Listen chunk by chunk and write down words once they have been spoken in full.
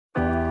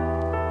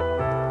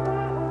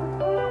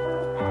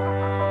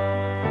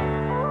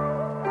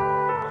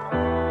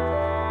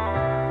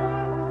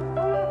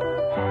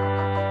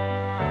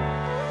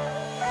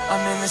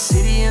in the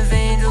city of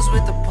angels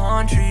with the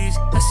palm trees.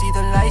 I see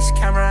the lights,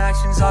 camera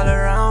actions all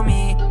around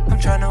me. I'm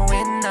trying to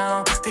win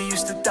now, they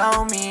used to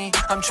doubt me.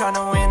 I'm trying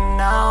to win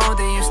now,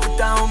 they used to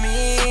doubt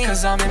me.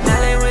 Cause I'm in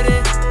LA with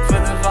it,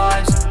 for the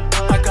vibes.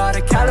 I got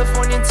a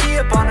Californian tee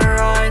up on the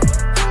ride.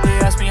 They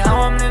ask me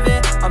how I'm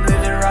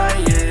living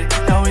right,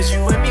 yeah. Now is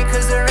you with me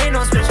cause there ain't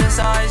no switching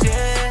sides,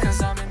 yeah. Cause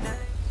I'm in LA.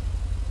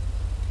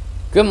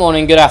 Good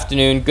morning, good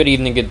afternoon, good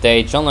evening, good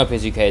day. John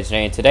Lopez UK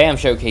today, and today I'm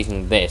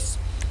showcasing this.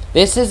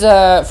 This is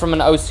from an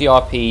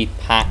OCRP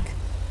pack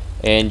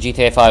in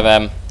GTA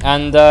FiveM,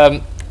 and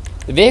the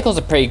vehicles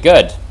are pretty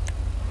good.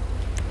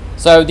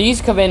 So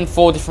these come in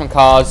 4 different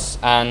cars,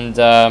 and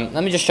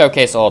let me just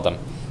showcase all of them.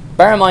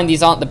 Bear in mind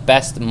these aren't the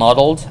best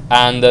modeled,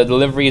 and the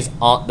deliveries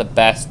aren't the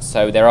best,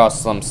 so there are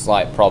some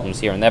slight problems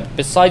here and there. But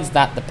besides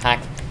that, the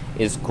pack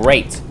is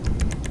great.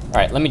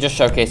 Alright, let me just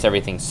showcase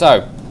everything.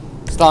 So,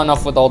 starting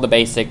off with all the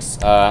basics,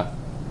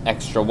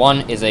 Extra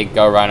 1 is a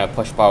go-around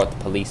push bar with the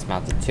police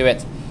mounted to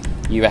it.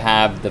 You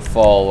have the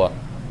full,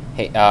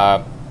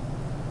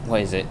 what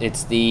is it?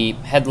 It's the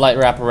headlight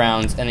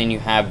wraparounds, and then you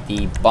have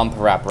the bumper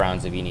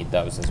wraparounds if you need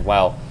those as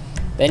well.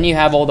 Then you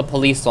have all the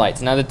police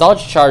lights. Now the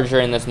Dodge Charger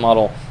in this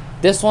model,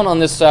 this one on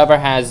this server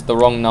has the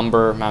wrong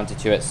number mounted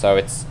to it, so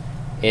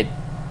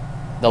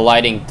the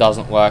lighting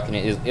doesn't work, and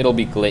it'll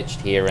be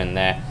glitched here and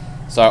there.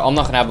 So I'm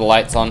not gonna have the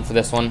lights on for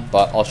this one,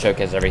 but I'll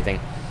showcase everything.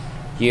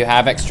 You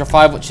have Extra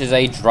 5, which is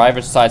a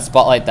driver's side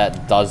spotlight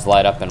that does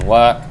light up and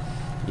work.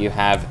 You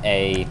have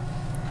a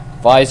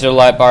visor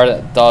light bar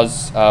that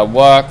does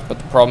work, but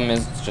the problem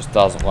is it just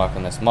doesn't work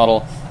on this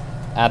model.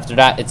 After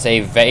that, it's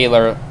a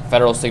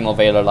federal signal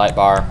Veiler light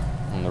bar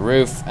on the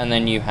roof, and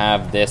then you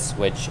have this,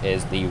 which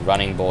is the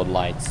running board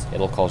lights.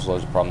 It'll cause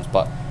loads of problems,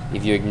 but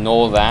if you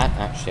ignore that,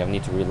 actually I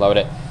need to reload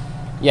it.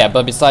 Yeah,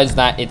 but besides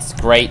that, it's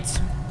great.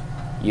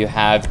 You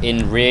have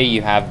in rear,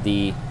 you have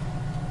the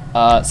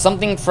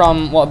something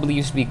from what I believe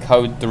used to be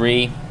Code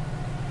 3,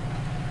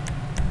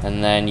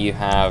 and then you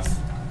have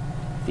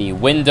the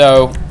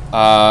window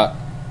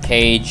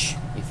cage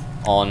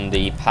on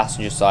the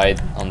passenger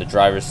side, on the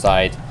driver's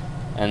side,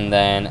 and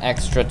then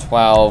Extra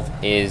 12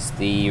 is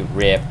the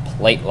rear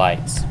plate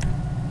lights.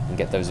 You can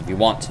get those if you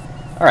want.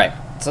 Alright,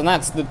 so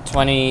that's the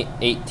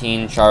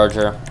 2018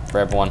 Charger for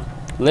everyone.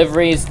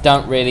 Liveries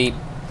don't really,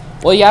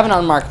 well, you have an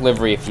unmarked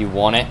livery if you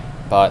want it,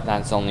 but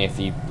that's only if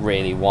you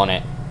really want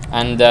it.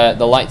 And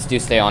the lights do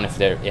stay on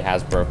if it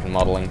has broken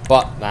modeling,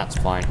 but that's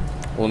fine.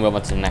 We'll move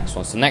on to the next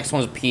one. So the next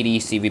one is PD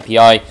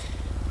CVPI.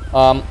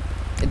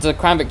 It's a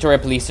Crown Victoria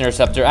Police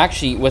Interceptor.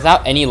 Actually,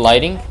 without any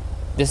lighting,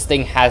 this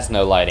thing has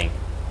no lighting.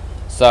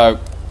 So,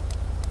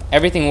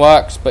 everything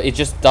works, but it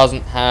just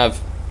doesn't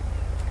have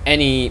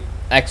any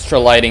extra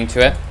lighting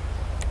to it.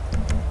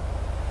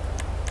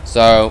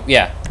 So,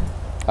 yeah.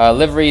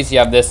 Liveries, you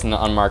have this in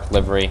the unmarked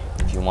livery,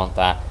 if you want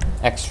that.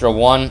 Extra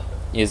 1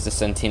 is the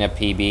Santina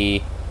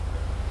PB.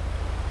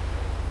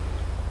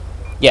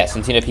 Yeah,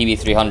 Santina PB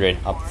 300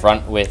 up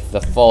front with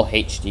the full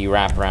HD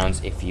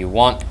wraparounds if you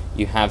want.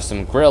 You have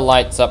some grille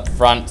lights up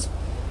front,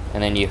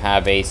 and then you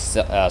have a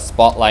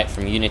spotlight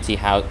from Unity.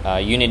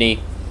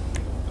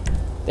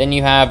 Then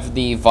you have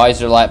the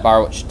visor light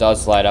bar, which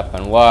does light up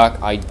and work.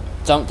 I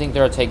don't think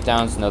there are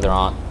takedowns. No, there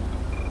aren't.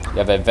 You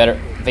have a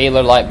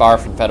Veiler light bar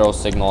from Federal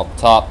Signal up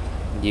top.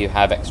 You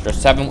have Extra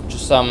 7, which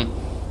is some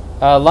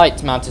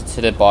lights mounted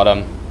to the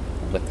bottom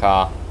of the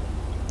car.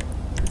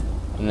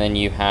 And then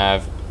you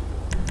have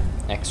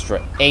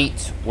Extra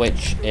 8,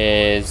 which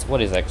is,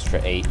 what is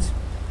Extra 8?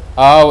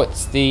 Oh,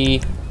 it's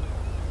the,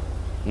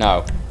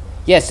 no.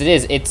 Yes, it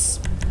is. It's,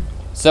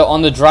 so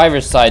on the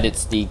driver's side,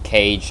 it's the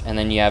cage, and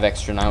then you have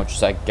Extra 9, which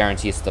is, I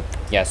guarantee it's the,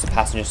 yes, the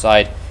passenger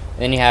side. And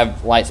then you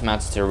have lights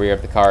mounted to the rear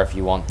of the car if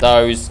you want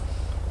those.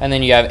 And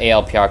then you have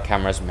ALPR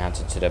cameras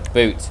mounted to the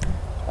boot.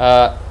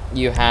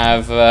 You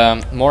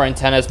have more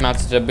antennas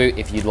mounted to the boot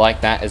if you'd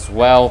like that as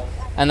well.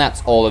 And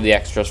that's all of the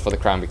extras for the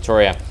Crown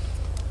Victoria.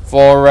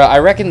 For, I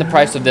reckon the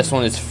price of this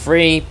one is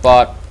free,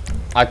 but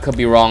I could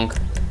be wrong.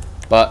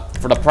 But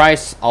for the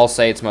price, I'll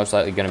say it's most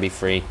likely going to be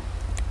free.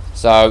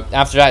 So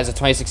after that is a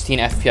 2016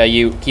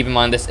 FPIU. Keep in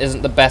mind this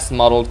isn't the best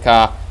modeled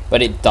car,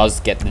 but it does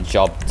get the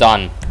job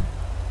done.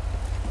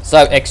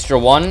 So Extra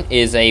 1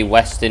 is a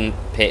Western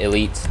Pit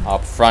Elite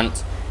up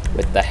front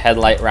with the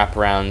headlight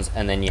wraparounds,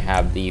 and then you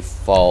have the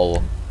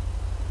full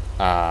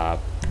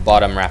bottom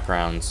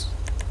wraparounds.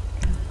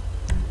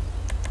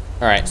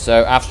 Alright,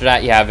 so after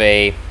that you have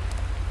a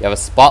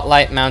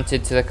spotlight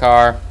mounted to the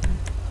car,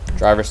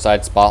 driver's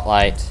side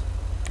spotlight.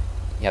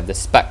 You have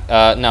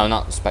the no,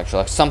 not the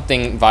spectral,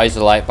 something visor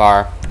light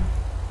bar.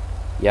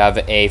 You have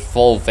a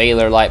full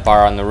Veiler light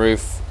bar on the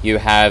roof. You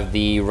have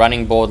the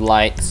running board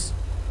lights.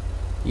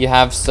 You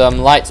have some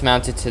lights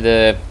mounted to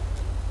the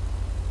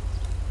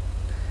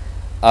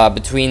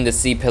between the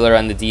C pillar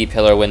and the D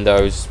pillar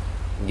windows.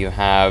 You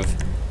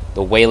have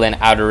the Wayland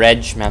outer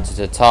edge mounted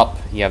to the top.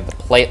 You have the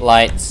plate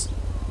lights.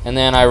 And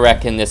then I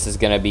reckon this is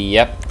going to be,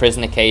 yep,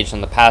 prisoner cage on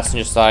the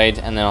passenger side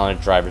and then on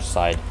the driver's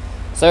side.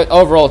 So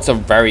overall, it's a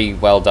very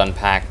well done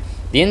pack.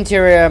 The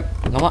interior,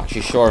 I'm not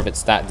actually sure if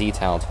it's that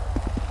detailed.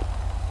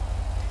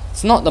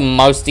 It's not the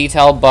most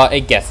detailed, but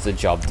it gets the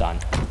job done.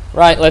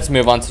 Right, let's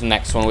move on to the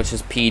next one, which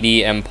is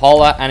PD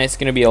Impala, and it's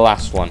going to be the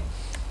last one.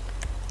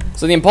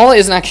 So the Impala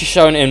isn't actually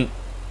shown in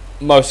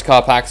most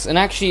car packs, and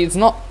actually it's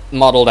not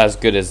modeled as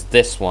good as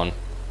this one.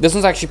 This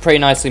one's actually pretty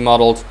nicely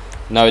modeled,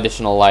 no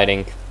additional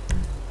lighting,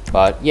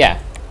 but yeah.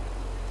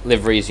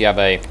 Liveries, you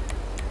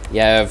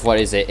have what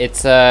is it?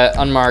 It's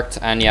unmarked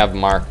and you have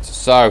marked.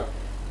 So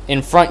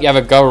in front you have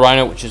a Go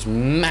Rhino, which is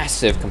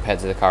massive compared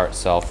to the car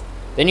itself.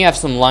 Then you have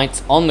some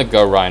lights on the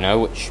Go Rhino,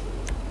 which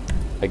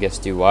I guess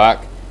do work.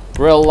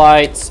 Grill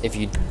lights, if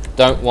you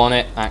don't want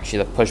it, actually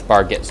the push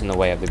bar gets in the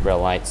way of the grill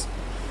lights.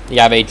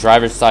 You have a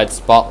driver's side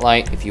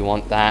spotlight if you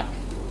want that.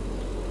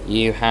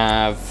 You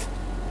have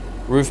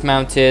roof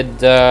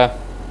mounted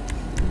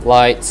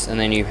lights, and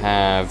then you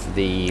have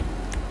the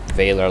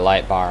Veiler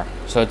light bar.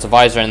 So it's a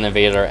visor and the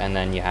Veiler, and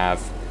then you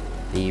have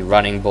the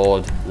running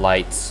board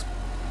lights.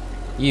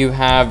 You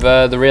have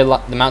the rear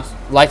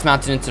lights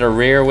mounted into the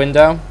rear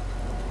window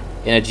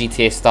in a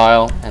GTA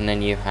style, and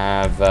then you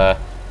have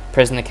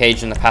prisoner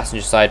cage on the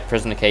passenger side,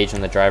 prisoner cage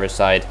on the driver's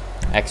side.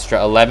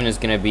 Extra 11 is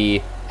going to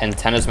be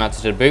antennas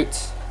mounted to the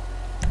boot,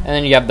 and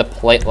then you have the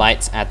plate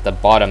lights at the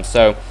bottom.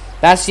 So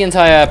that's the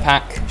entire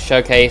pack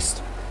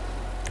showcased.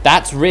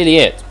 That's really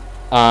it.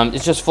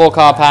 It's just full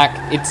car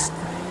pack.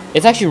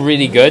 It's actually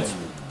really good.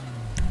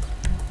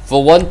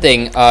 For one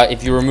thing,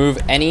 if you remove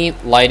any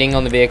lighting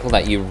on the vehicle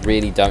that you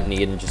really don't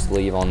need and just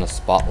leave on the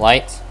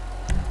spotlight,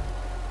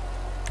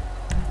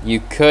 you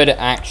could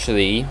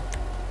actually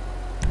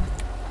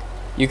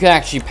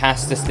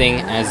pass this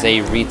thing as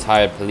a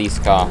retired police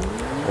car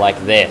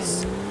like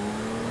this.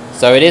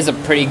 So it is a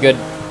pretty good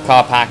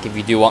car pack if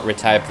you do want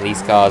retired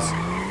police cars,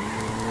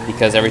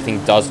 because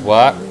everything does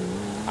work.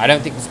 I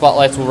don't think the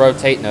spotlights will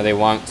rotate, no they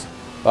won't,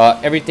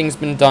 but everything's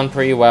been done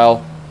pretty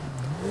well.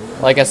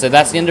 Like I said,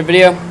 that's the end of the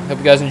video. Hope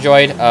you guys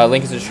enjoyed.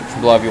 Link is in the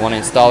description below if you want to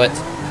install it.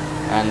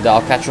 And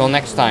I'll catch you all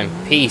next time.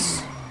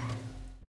 Peace.